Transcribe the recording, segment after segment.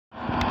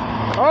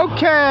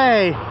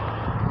Okay.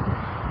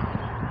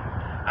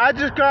 I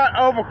just got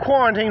over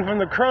quarantine from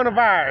the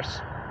coronavirus.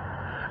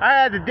 I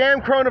had the damn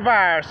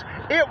coronavirus.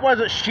 It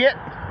wasn't shit.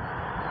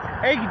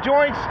 Achy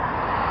joints,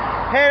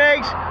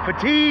 headaches,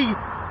 fatigue,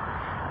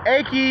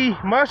 achy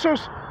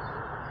muscles.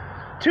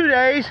 2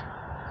 days.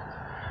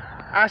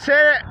 I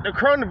said it, the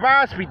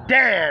coronavirus be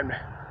damned.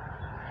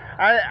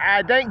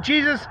 I thank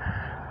Jesus.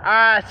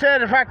 I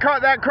said if I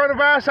caught that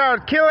coronavirus, I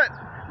would kill it.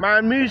 My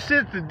immune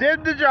system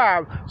did the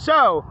job.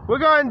 So we're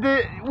going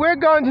into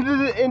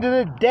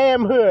the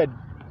damn hood.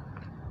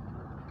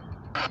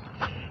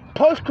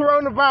 Post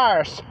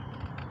coronavirus,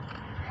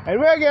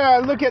 and we're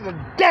gonna look at the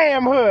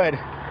damn hood.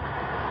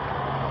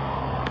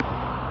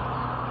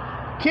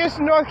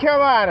 Kinston, North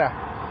Carolina,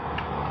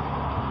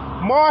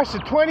 March the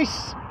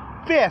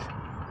 25th,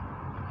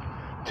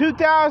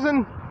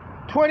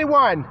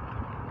 2021.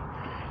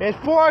 It's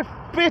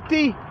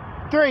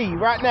 4:53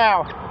 right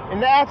now in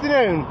the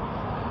afternoon.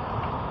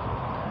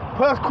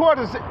 Plus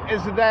quarters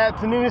is in the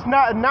afternoon. It's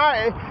not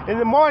night in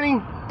the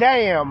morning.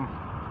 Damn.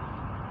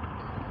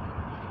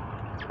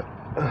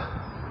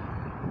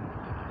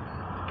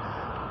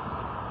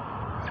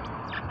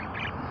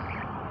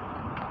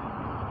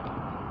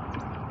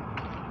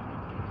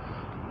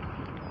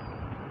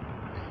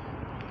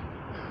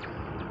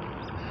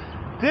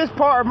 This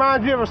part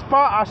reminds me of a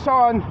spot I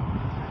saw in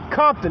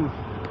Compton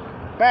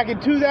back in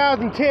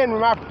 2010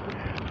 when my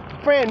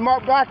friend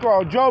Mark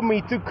Blackwell drove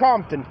me through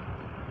Compton.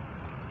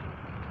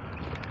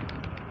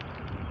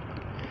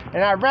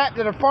 And I rapped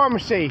at a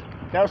pharmacy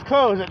that was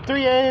closed at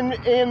 3 a.m.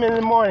 in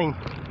the morning.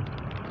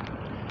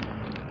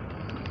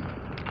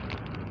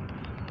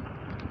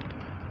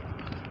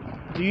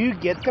 Do you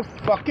get the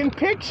fucking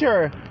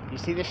picture? You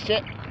see this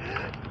shit?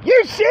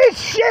 You see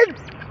shit?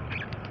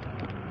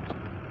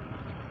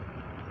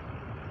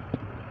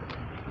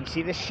 You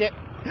see this shit?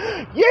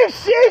 You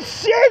see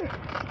shit?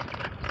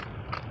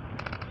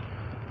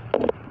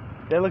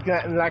 They're looking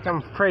at me like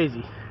I'm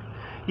crazy.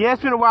 Yeah,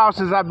 it's been a while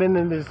since I've been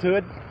in this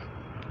hood.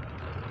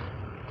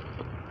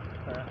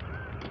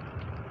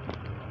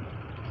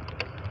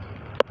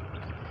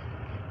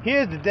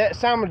 Here's the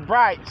Simon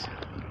Bright's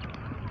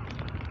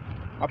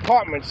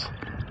apartments.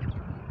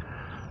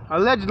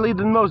 Allegedly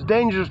the most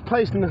dangerous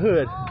place in the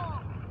hood.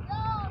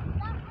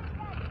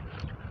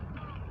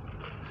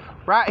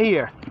 Right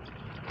here.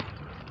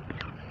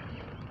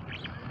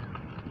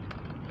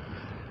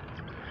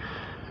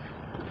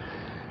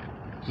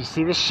 You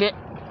see this shit?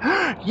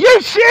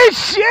 You see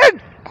shit?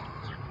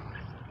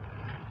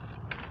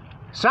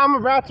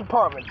 Simon Bright's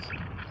apartments.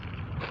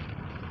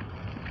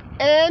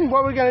 And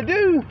what we're gonna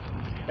do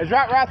is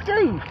right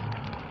through.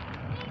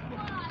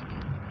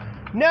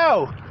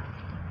 No.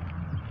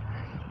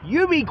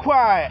 You be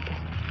quiet.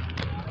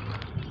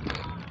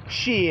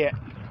 Shit.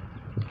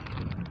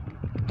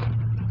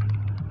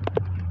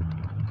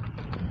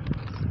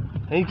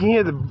 And you can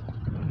hear the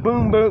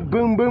boom, boom,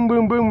 boom, boom,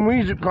 boom, boom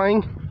music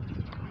playing.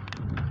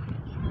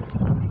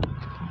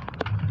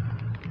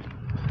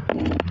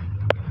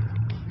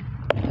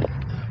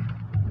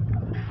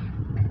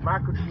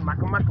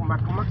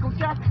 Michael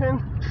Jackson.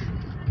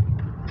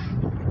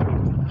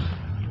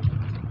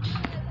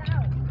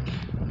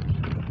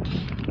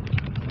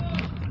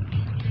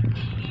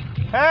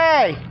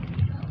 Hey!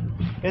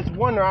 It's a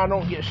wonder I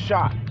don't get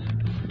shot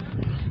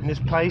in this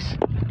place.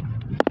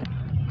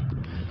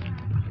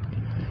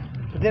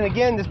 But then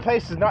again, this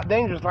place is not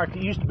dangerous like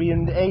it used to be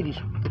in the 80s.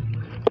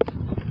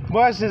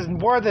 Boy, this is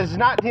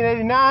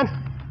 1989.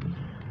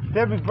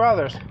 There'll be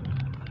brothers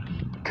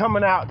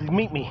coming out to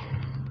meet me.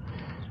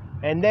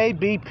 And they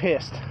be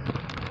pissed.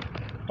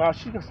 Wow,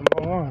 she's got some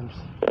long arms.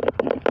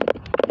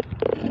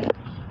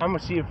 I'm gonna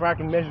see if I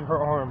can measure her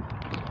arm.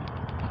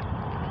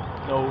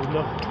 No.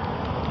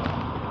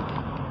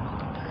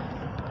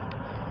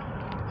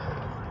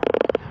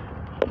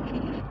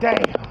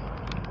 Damn.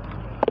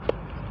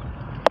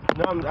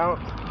 No, I'm out.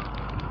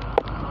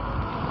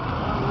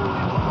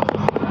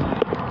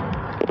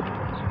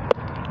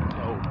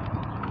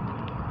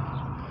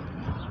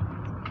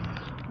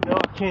 No,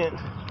 I can't.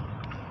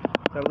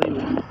 I'll leave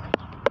it.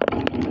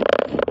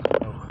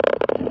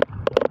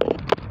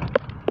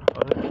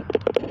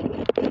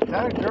 Is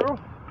that a girl?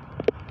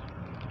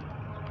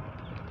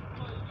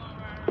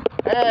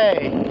 Hey,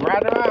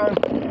 right around.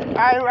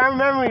 I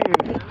remember you.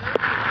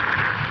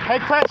 Hey,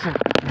 question.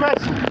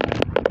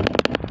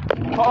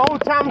 For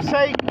old time's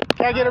sake,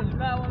 can I get a...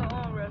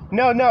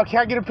 No, can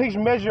I get a picture?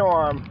 Measure your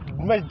arm.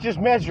 Just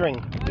measuring.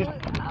 I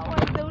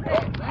want to do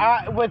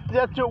that.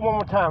 Let's do it one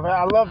more time.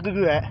 I love to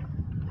do that.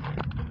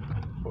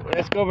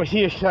 Let's go over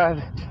here, so I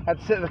have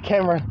to set the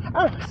camera.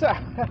 Oh, sorry.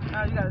 Oh,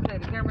 you gotta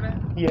set the camera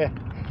down? Yeah.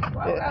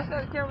 Why would I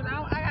set the camera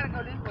down? I gotta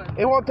go this way.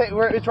 It won't take.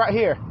 It's right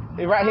here.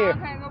 It's right here. I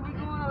can't go be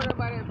going over there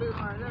by that big one.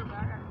 I gotta go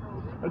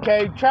this way.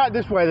 Okay, try it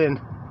this way then.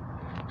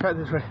 Try it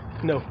this way.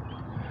 No.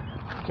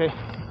 Okay.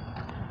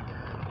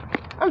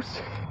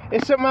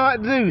 It's something I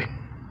like to do.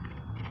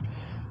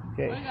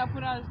 Okay. Well, you gotta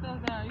put all the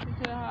stuff down. You can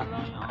tell how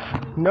long your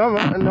arm is. No,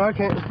 I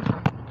can't.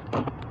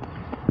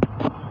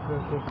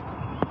 Okay.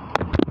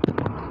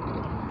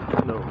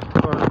 No.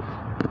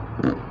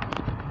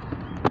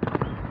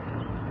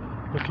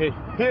 Okay.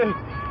 Here.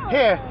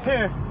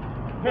 Hey,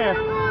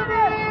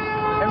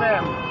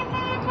 ma'am.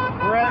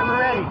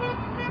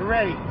 We're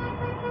ready.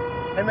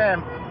 Hey,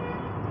 ma'am.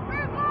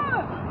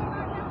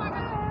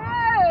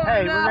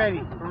 Hey,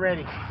 we're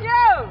ready.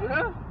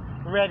 Yo!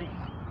 We're ready.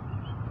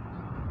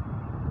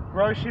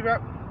 Roll the sheep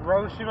up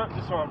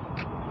this one.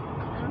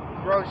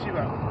 Roll the sheep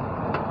up.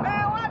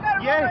 Man, why I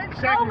gotta Yeah, roll? It's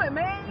exactly. COVID,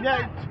 man.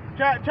 Yeah,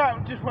 try,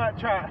 just want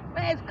to try.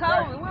 Man, it's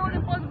COVID. We only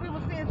supposed to be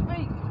able to see his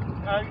feet.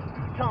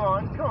 Come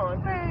on.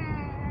 Man,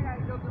 I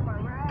gotta go through my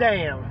ride.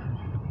 Damn.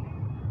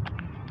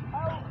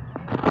 Oh.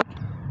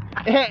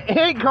 It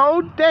ain't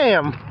cold.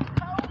 Damn.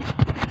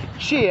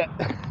 Shit.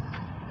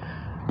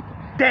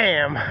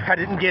 Damn. I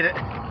didn't get it.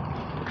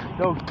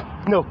 No.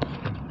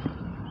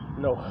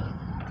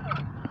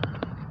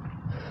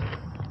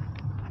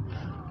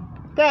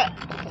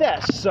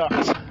 That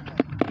sucks.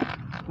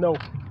 No.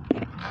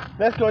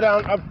 Let's go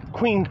down up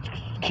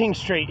King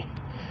Street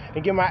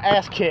and get my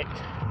ass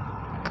kicked.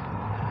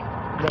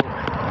 No.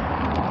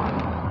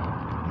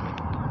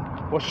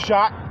 Or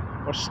shot,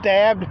 or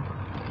stabbed,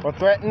 or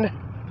threatened.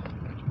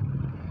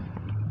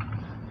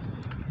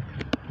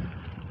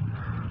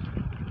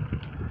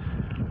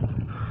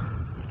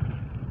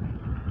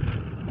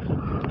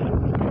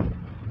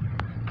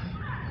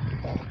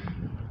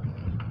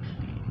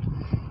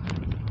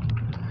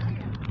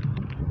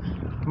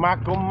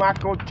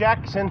 Michael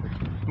Jackson.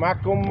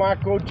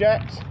 Michael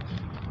Jackson.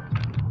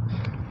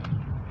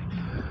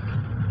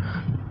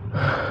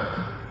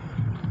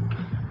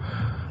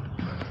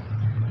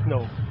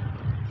 No.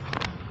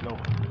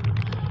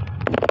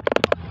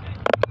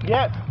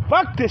 Yeah,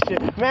 fuck this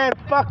shit, man.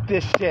 Fuck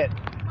this shit.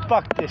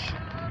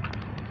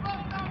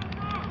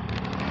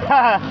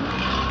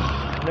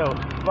 No,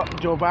 fuck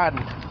Joe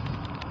Biden.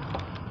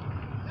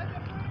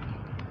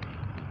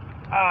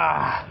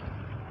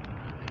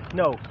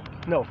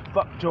 No,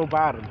 fuck Joe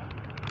Biden.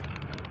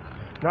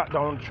 Not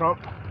Donald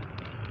Trump.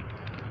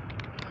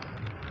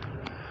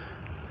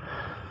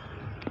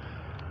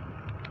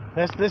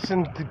 Let's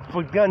listen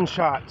for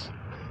gunshots.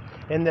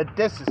 And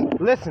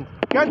listen,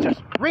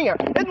 gunshots, ring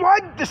out. It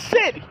wasn't the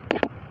city.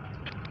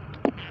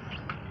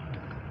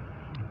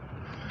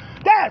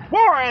 There's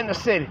war in the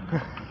city.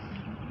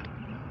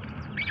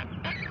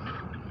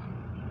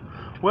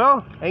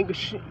 Well, ain't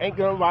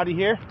nobody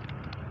here.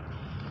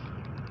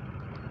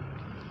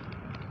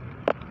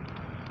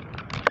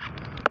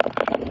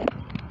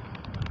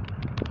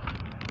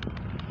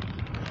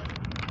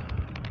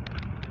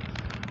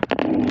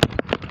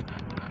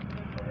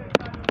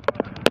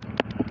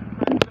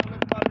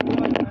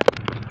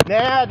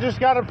 Nah, I just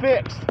got it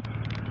fixed.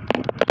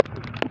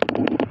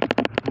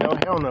 No,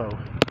 hell no.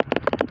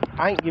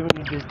 I ain't giving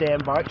you this damn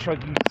bike truck.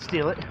 You can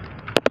steal it.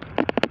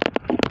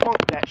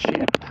 Punk that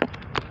shit.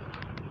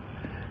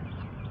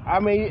 I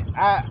mean,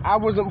 I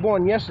wasn't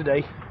born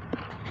yesterday.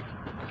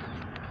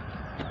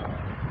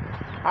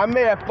 I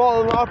may have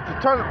fallen off the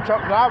turnip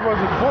truck, but I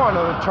wasn't born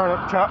on a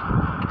turnip truck.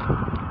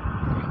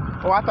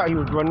 Oh, I thought he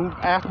was running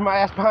after my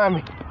ass behind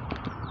me.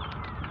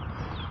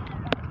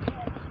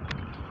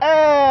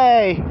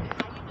 Hey!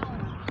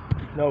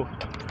 No.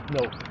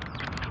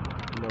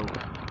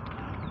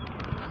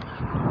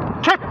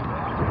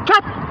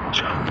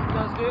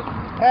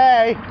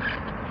 Hey!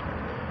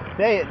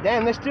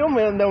 Damn, they still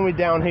know me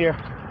down here.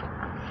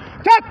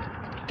 Tut!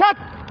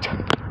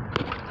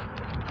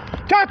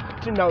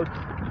 No.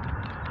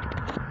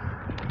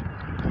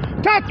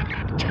 Tut!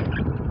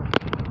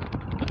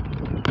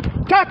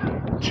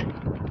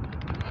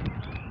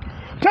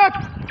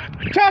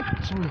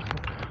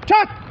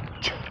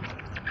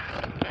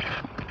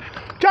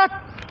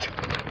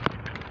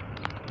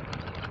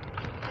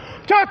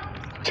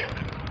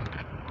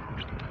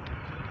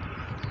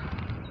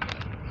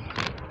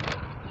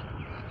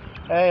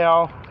 Hey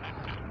y'all.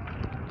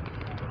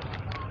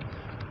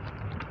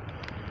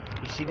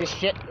 You see this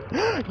shit?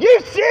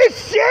 You see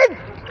this shit?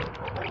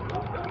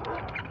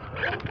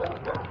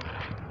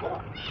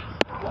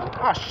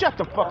 Ah, shut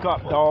the fuck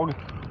up, dog.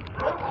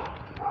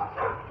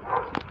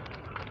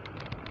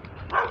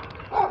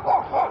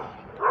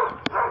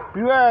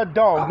 Beware of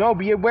dog, no,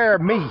 beware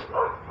of me.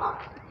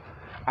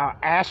 I'll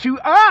ass you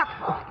up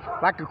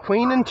like a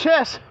queen in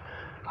chess.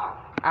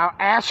 I'll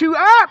ass you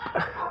up.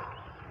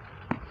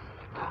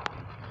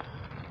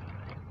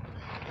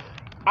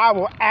 I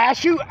will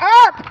ass you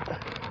up.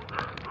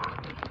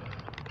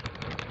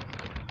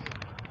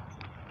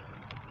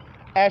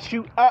 Ass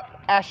you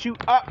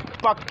up,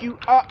 fuck you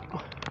up.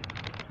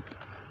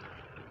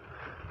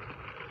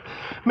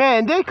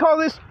 Man, they call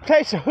this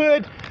place a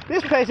hood.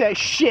 This place ain't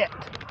shit.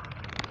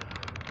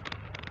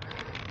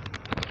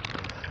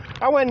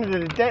 I went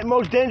into the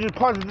most dangerous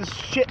part of this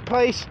shit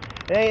place,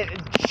 and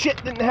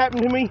shit didn't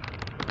happen to me.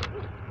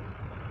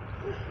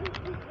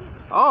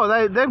 Oh,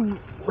 they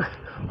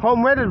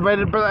home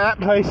renovated that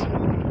place.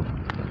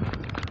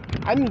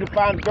 I need to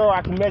find a girl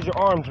I can measure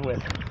arms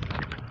with.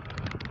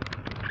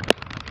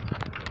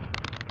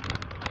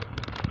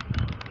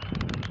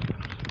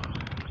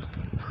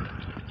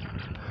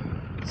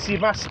 See,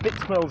 my spit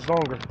smells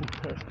longer.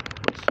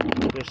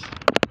 This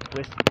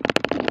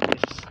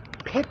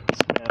spit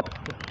smell.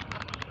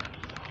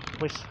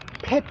 with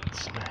pet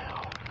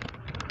smell,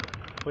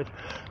 with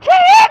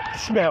cat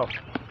smell,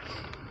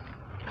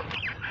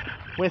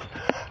 with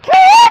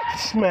cat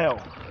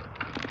smell.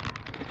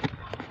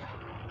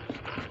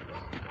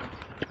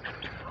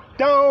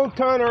 Don't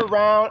turn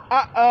around,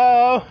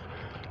 uh-oh.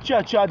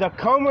 Cha-cha, the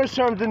commerce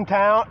in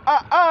town,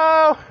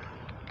 uh-oh.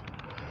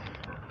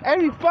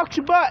 And he fucks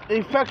your butt,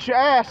 he fucks your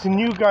ass, and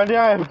you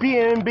gonna be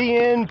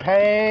in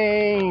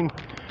pain.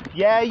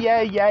 Yeah,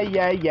 yeah, yeah,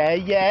 yeah, yeah,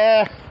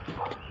 yeah.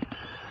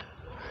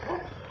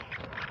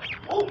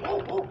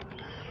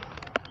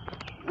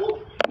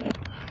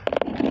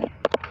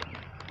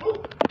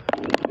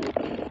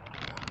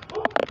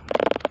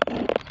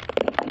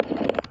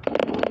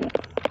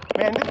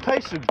 Man, this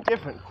place is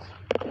different.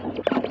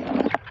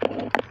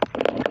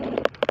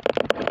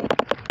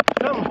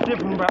 Something's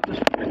different about this.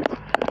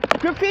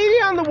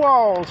 Graffiti on the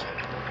walls.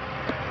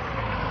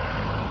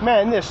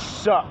 Man, this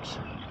sucks.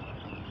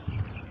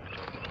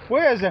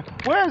 Where?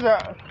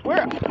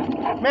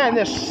 Man,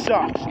 this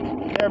sucks.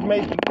 They're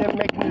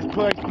making this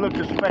place look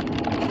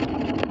respectable.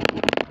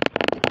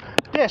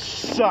 This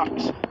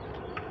sucks.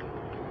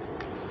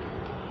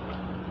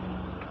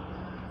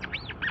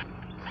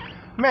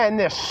 Man,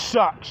 this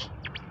sucks.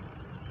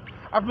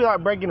 I feel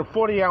like breaking a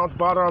 40-ounce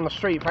bottle on the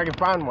street if I can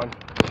find one.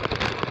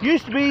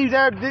 Used to be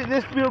there.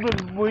 This field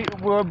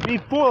would be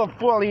full of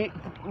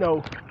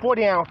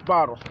 40-ounce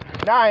bottles.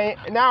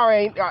 Now I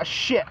ain't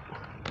shit.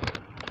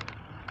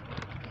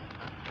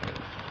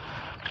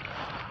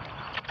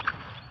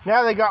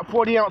 Now they got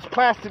 40-ounce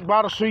plastic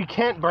bottles so you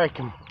can't break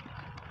them.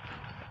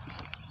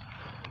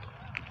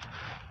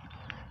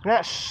 And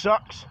that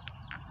sucks.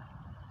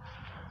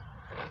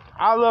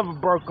 I love a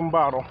broken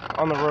bottle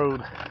on the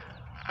road.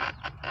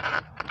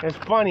 It's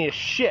funny as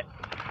shit.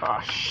 Oh,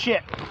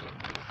 shit.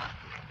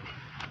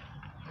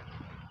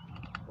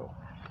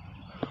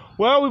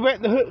 Well, we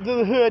went to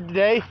the hood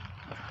today.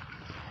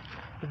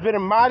 It's been a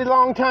mighty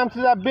long time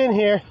since I've been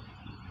here.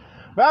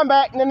 But I'm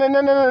back. No, no, no,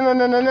 no, no,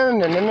 no, no, no, no,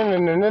 no, no, no, no,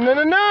 no,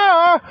 no,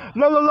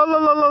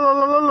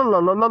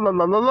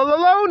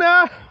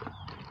 no.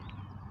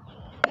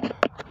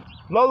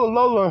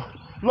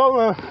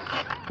 Lola.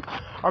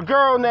 A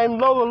girl named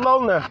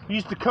Lola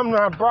used to come to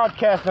our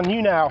broadcast on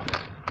You Now.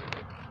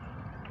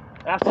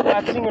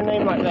 I'd sing her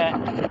name like that.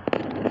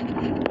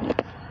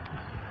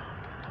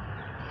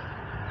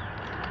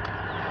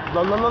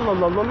 Lola.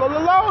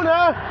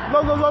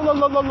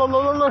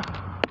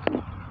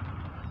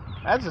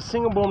 That's a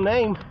singable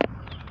name.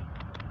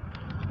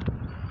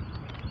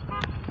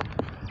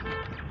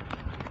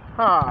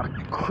 Ah,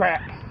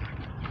 crap.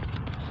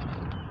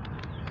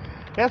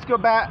 Let's go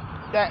back.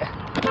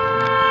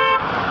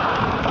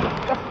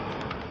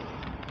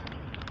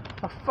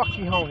 The fuck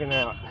you honking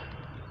out?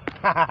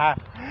 I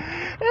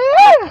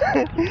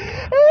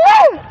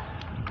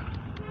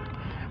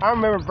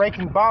remember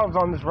breaking bottles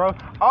on this road.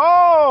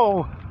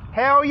 Oh,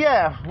 hell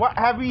yeah. What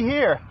have we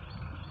here?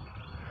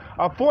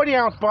 A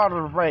 40-ounce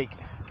bottle to break.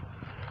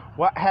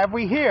 What have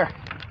we here?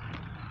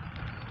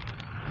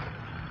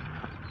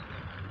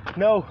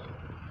 No.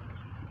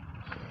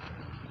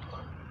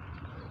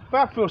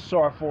 But I feel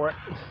sorry for it.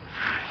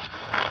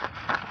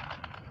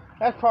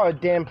 That's probably a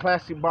damn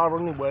plastic bottle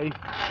anyway.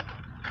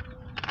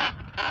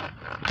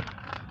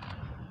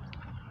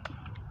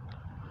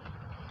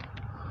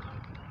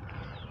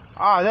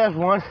 Ah, there's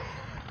one.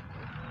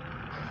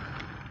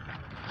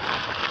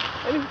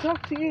 Let me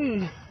talk to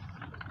you.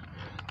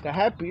 The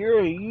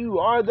happier you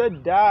are, the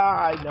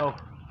die. No.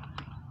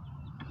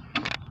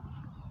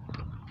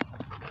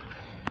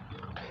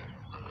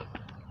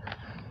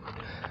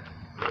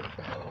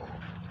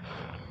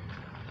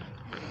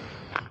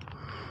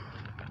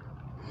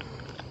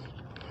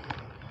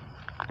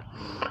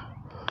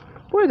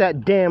 Where's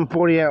that damn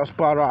 40-ounce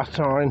bottle I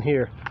saw in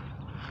here?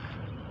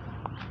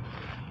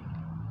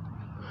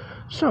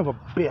 Son of a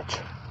bitch.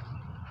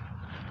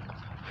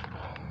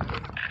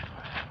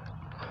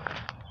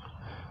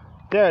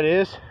 There it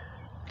is.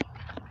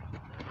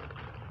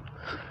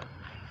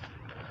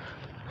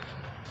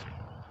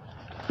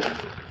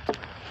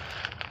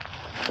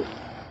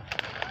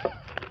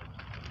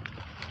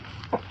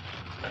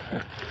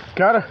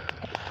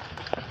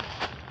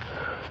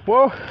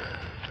 Well,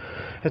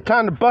 it's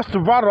time to bust a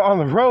bottle on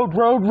the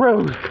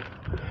road.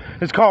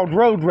 It's called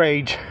road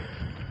rage.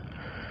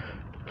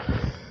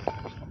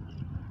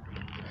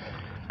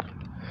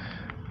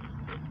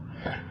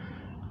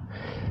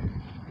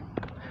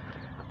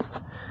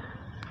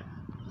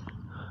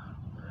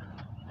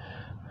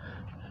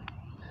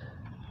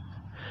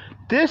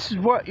 This is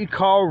what you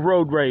call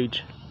road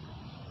rage.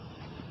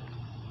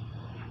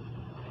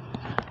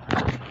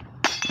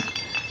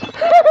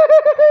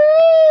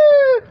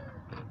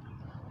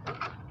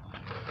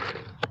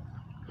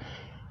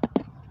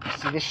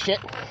 See this shit?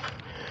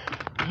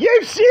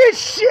 You see this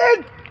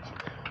shit?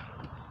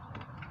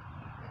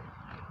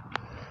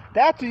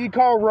 That's what you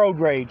call road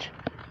rage.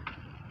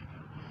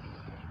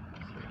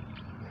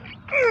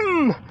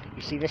 You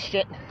see this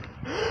shit?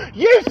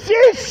 You see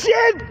this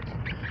shit?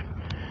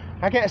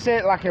 I can't say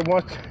it like I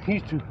once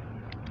used to.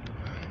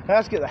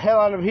 Let's get the hell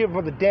out of here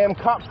before the damn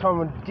cops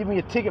come and give me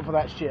a ticket for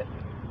that shit.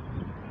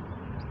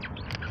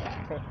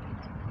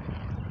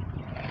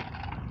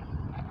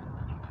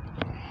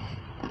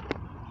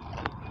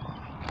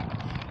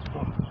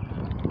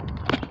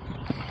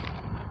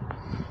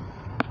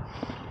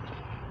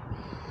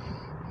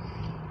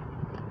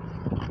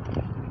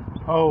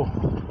 Oh.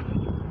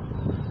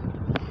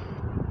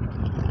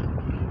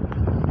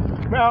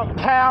 Mount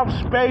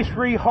Taub Space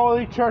Free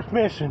Holy Church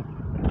Mission.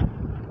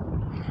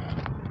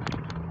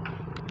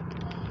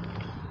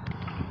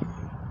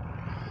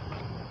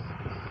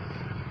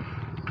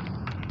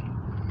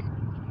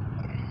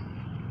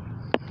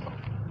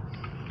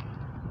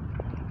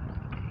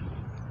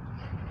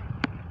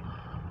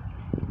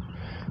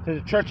 There's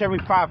a church every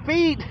 5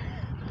 feet.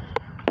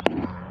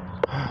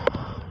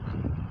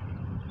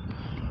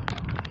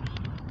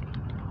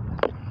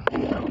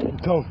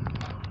 Go.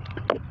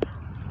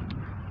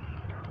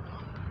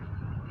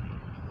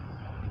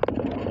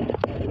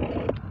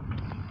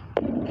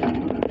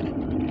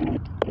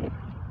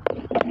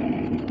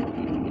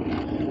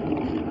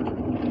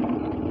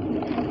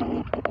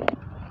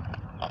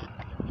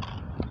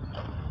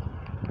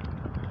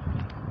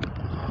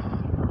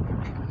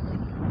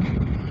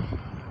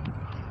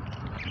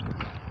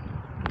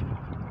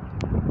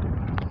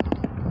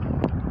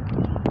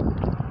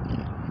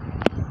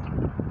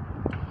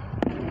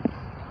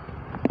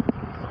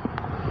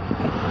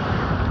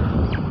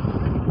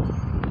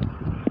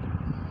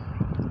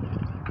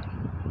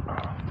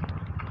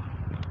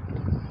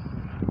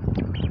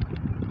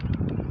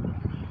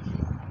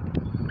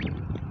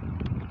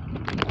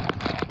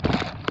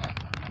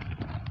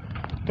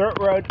 Dirt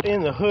road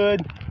in the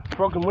hood,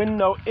 broken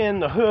window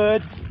in the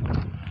hood.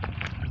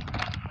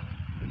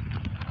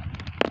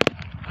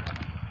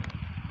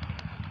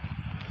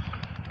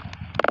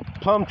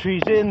 Plum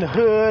trees in the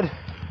hood.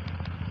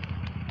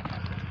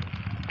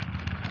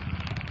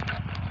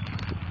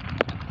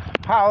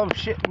 Pile of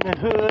shit in the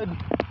hood.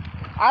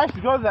 I used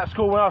to go to that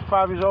school when I was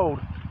 5 years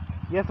old.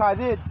 Yes, I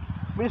did.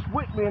 Miss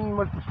Whitman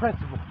was the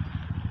principal.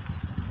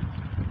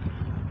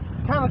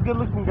 Kind of good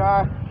looking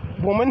guy,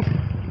 woman,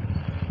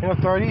 in her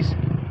 30s.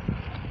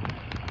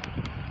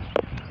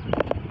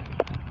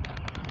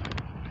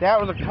 That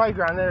was a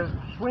playground. There's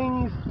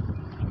swings.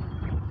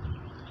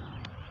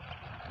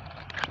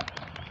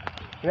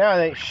 Now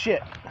it ain't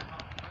shit.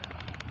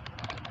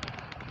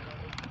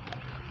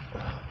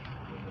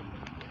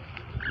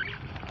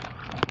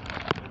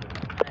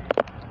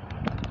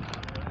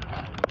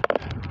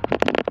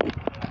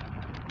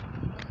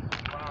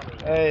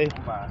 Hey.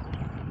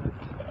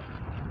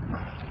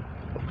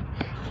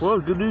 Well,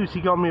 good news. He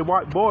called me a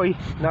white boy,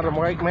 not a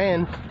white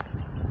man.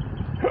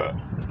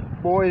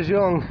 Boy is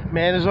young,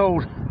 man is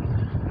old.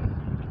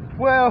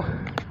 Well,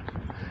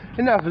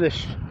 enough of this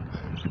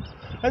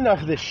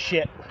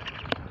shit.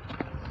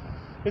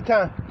 Good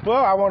time.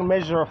 Well, I want to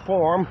measure a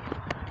form.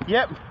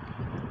 Yep.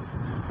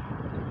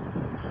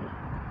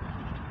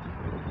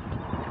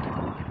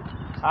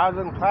 I was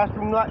in the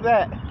classroom like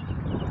that.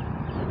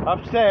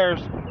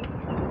 Upstairs.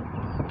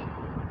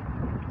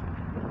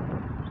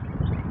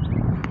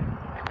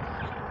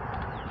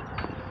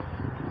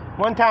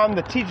 One time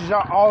the teachers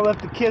all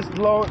left the kids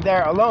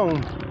there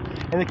alone.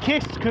 And the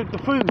kids cooked the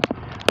food.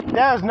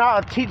 There was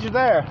not a teacher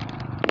there.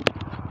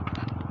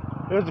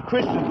 It was a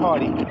Christmas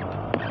party.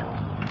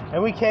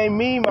 And we came,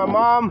 me, my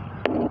mom,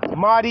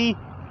 Marty,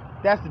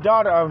 that's the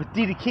daughter of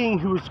Dita King,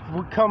 who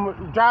would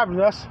come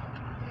driving us.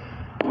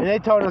 And they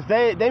told us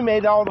they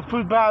made all the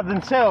food by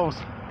themselves.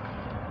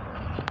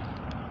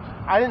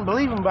 I didn't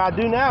believe them, but I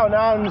do now.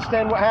 Now I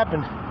understand what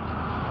happened.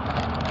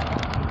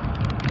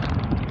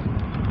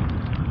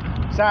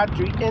 Side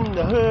street in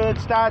the hood,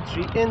 side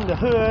street in the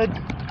hood.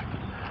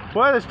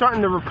 Well, they're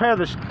starting to repair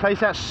this place.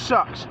 That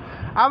sucks.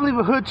 I believe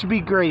a hood should be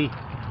gritty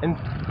and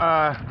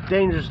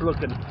dangerous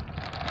looking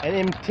and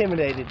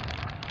intimidating.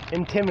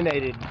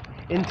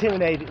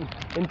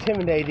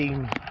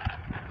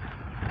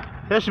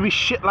 There should be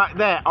shit like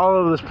that all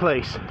over this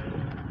place.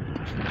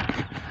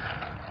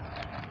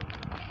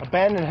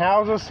 Abandoned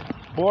houses,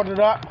 boarded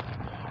up.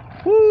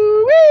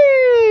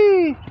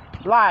 Woo-wee!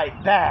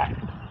 Like that.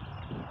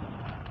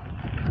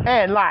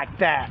 And like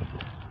that.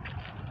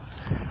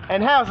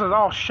 And houses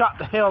all shot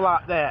the hell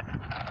like that.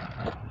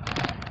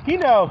 You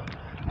know,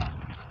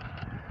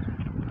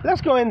 let's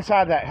go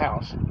inside that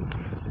house.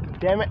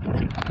 Damn it.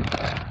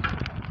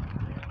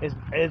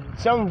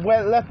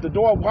 Someone left the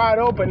door wide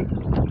open.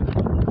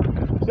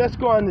 So let's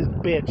go on this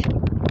bitch.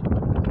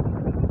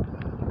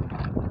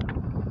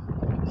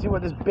 See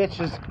what this bitch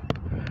is.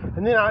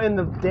 And then I'll end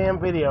the damn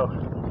video.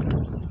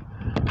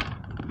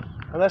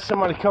 Unless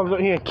somebody comes up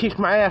here and kicks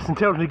my ass and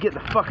tells me to get the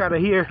fuck out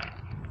of here.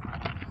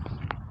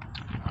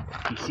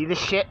 You see this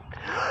shit?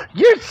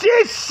 You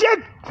see shit!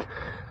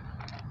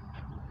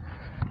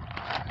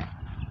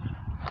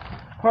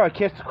 Oh, I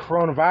catch the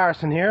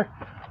coronavirus in here.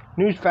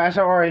 Newsflash,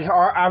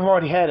 I've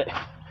already had it.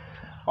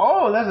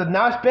 Oh, that's a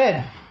nice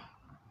bed.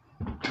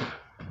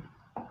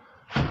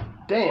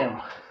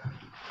 Damn.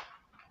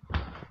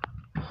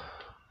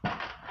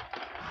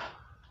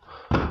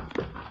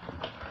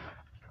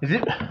 Is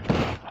it?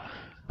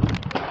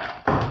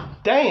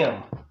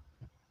 Damn.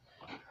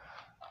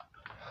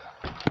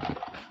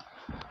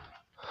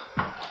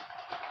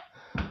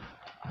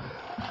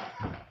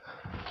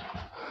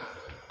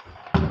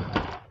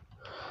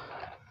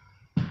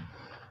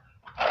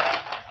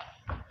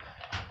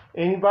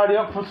 Anybody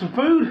up for some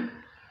food?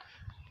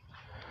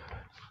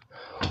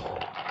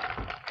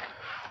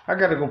 I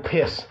gotta go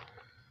piss.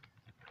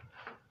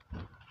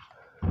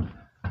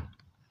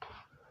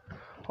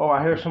 Oh,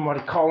 I hear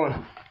somebody calling.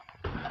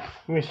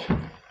 Let me see.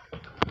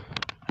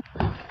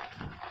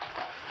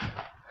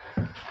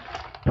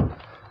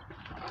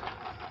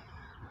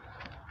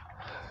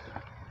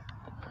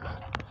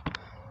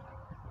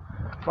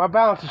 My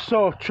balance is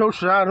so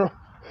atrocious, I'm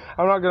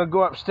not gonna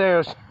go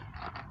upstairs.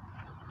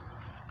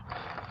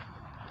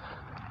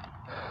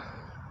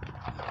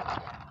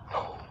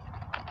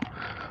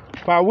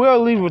 But I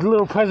will leave with a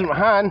little present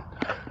behind.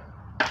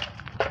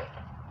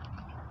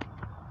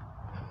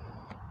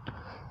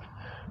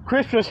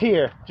 Christmas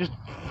here. Just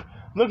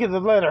look at the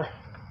letter.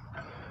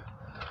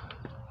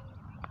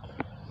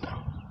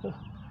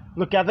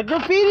 Look at the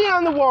graffiti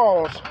on the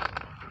walls.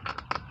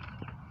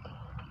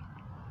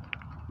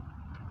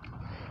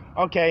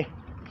 Okay.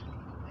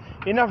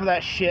 Enough of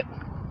that shit.